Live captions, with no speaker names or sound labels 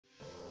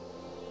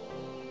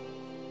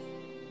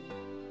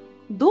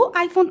Though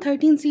iPhone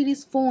 13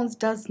 series phones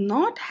does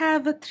not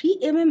have a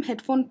 3mm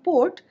headphone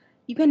port,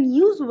 you can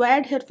use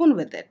wired headphone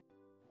with it.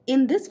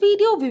 In this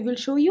video, we will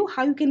show you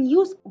how you can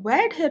use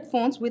wired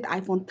headphones with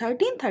iPhone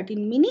 13,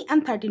 13 mini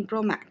and 13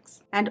 Pro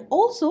Max, and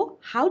also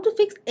how to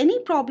fix any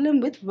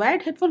problem with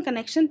wired headphone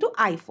connection to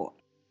iPhone.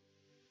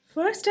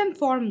 First and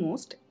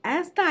foremost,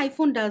 as the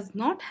iPhone does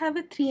not have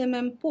a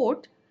 3mm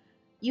port,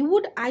 you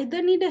would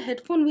either need a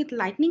headphone with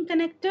lightning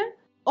connector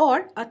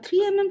or a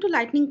 3mm to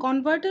lightning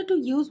converter to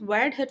use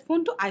wired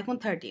headphone to iPhone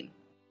 13.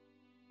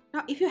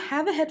 Now if you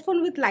have a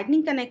headphone with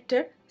lightning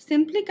connector,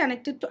 simply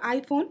connect it to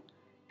iPhone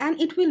and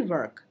it will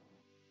work.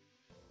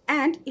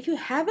 And if you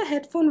have a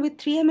headphone with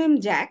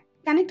 3mm jack,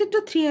 connect it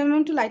to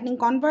 3mm to lightning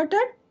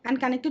converter and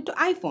connect it to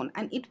iPhone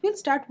and it will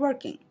start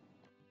working.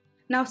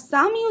 Now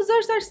some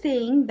users are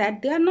saying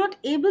that they are not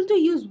able to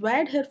use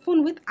wired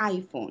headphone with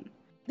iPhone.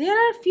 There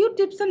are a few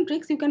tips and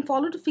tricks you can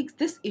follow to fix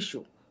this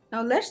issue.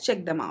 Now let's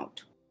check them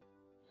out.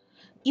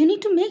 You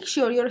need to make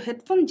sure your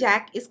headphone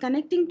jack is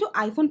connecting to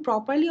iPhone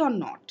properly or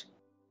not.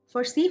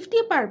 For safety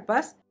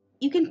purpose,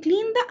 you can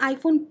clean the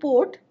iPhone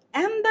port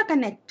and the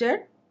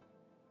connector.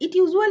 It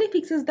usually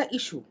fixes the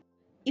issue.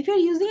 If you are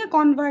using a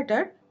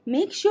converter,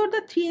 make sure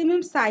the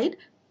 3mm side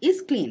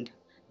is cleaned.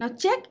 Now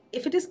check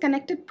if it is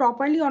connected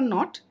properly or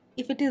not.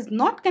 If it is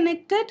not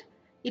connected,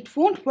 it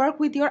won't work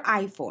with your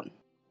iPhone.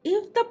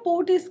 If the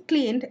port is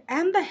cleaned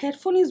and the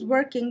headphone is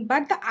working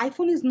but the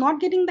iPhone is not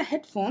getting the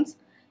headphones,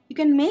 you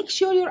can make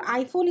sure your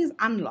iPhone is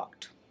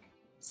unlocked.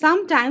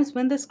 Sometimes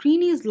when the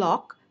screen is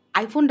locked,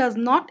 iPhone does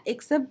not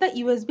accept the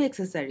USB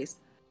accessories.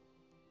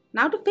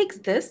 Now to fix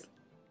this,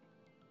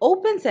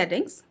 open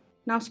settings.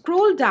 Now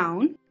scroll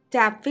down,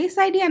 tap Face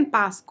ID and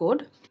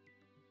passcode.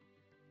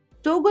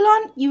 Toggle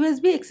on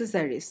USB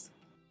accessories.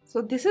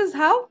 So this is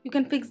how you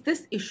can fix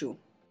this issue.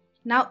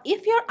 Now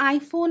if your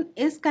iPhone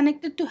is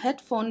connected to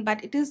headphone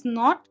but it is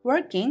not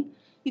working,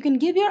 you can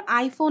give your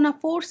iPhone a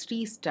forced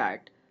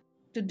restart.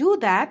 To do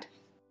that,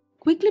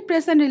 quickly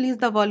press and release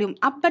the volume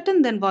up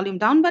button, then volume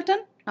down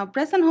button. Now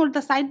press and hold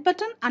the side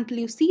button until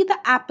you see the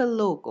Apple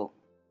logo.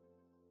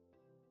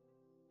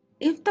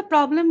 If the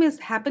problem is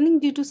happening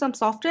due to some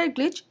software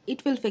glitch,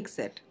 it will fix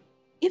it.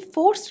 If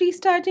forced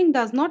restarting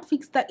does not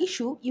fix the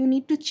issue, you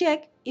need to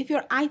check if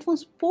your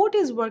iPhone's port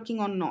is working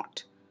or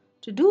not.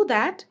 To do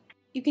that,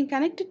 you can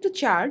connect it to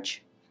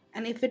charge,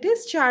 and if it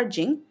is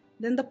charging,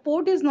 then the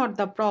port is not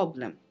the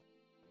problem.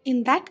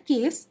 In that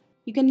case,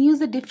 you can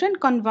use a different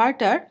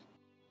converter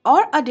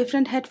or a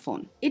different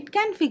headphone. It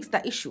can fix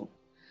the issue.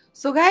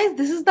 So guys,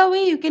 this is the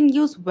way you can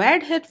use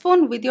wired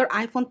headphone with your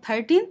iPhone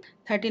 13,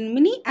 13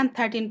 mini and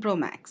 13 Pro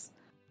Max.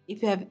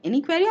 If you have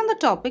any query on the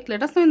topic,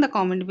 let us know in the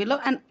comment below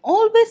and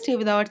always stay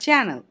with our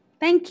channel.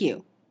 Thank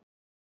you.